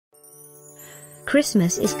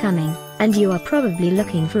Christmas is coming, and you are probably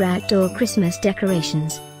looking for outdoor Christmas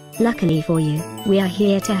decorations. Luckily for you, we are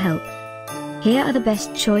here to help. Here are the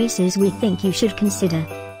best choices we think you should consider.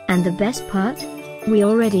 And the best part? We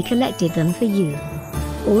already collected them for you.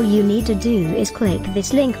 All you need to do is click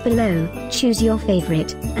this link below, choose your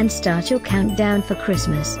favorite, and start your countdown for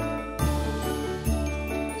Christmas.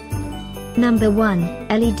 Number 1,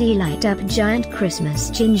 LED Light Up Giant Christmas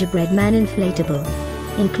Gingerbread Man Inflatable.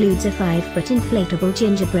 Includes a 5-foot inflatable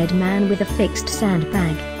gingerbread man with a fixed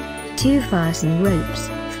sandbag, 2 fasten ropes,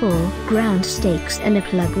 4 ground stakes and a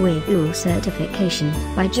plug with UL certification,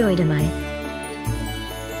 by Joiedomi.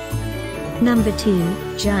 Number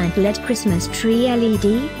 2, Giant LED Christmas Tree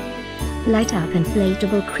LED. Light Up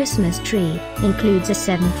Inflatable Christmas Tree, includes a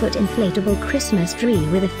 7-foot inflatable Christmas tree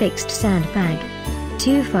with a fixed sandbag,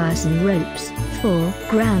 2 fasten ropes, 4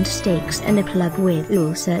 ground stakes and a plug with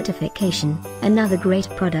UL certification, another great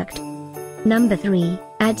product. Number 3,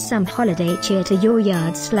 add some holiday cheer to your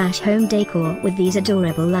yard/home decor with these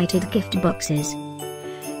adorable lighted gift boxes.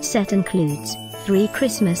 Set includes 3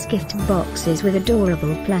 Christmas gift boxes with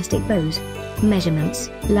adorable plastic bows. Measurements: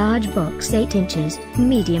 large box 8 inches,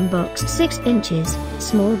 medium box 6 inches,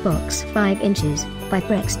 small box 5 inches, by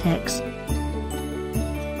Prextex.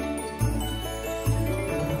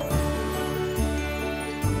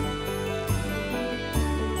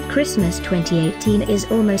 Christmas 2018 is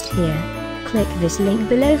almost here. Click this link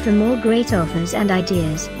below for more great offers and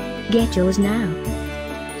ideas. Get yours now.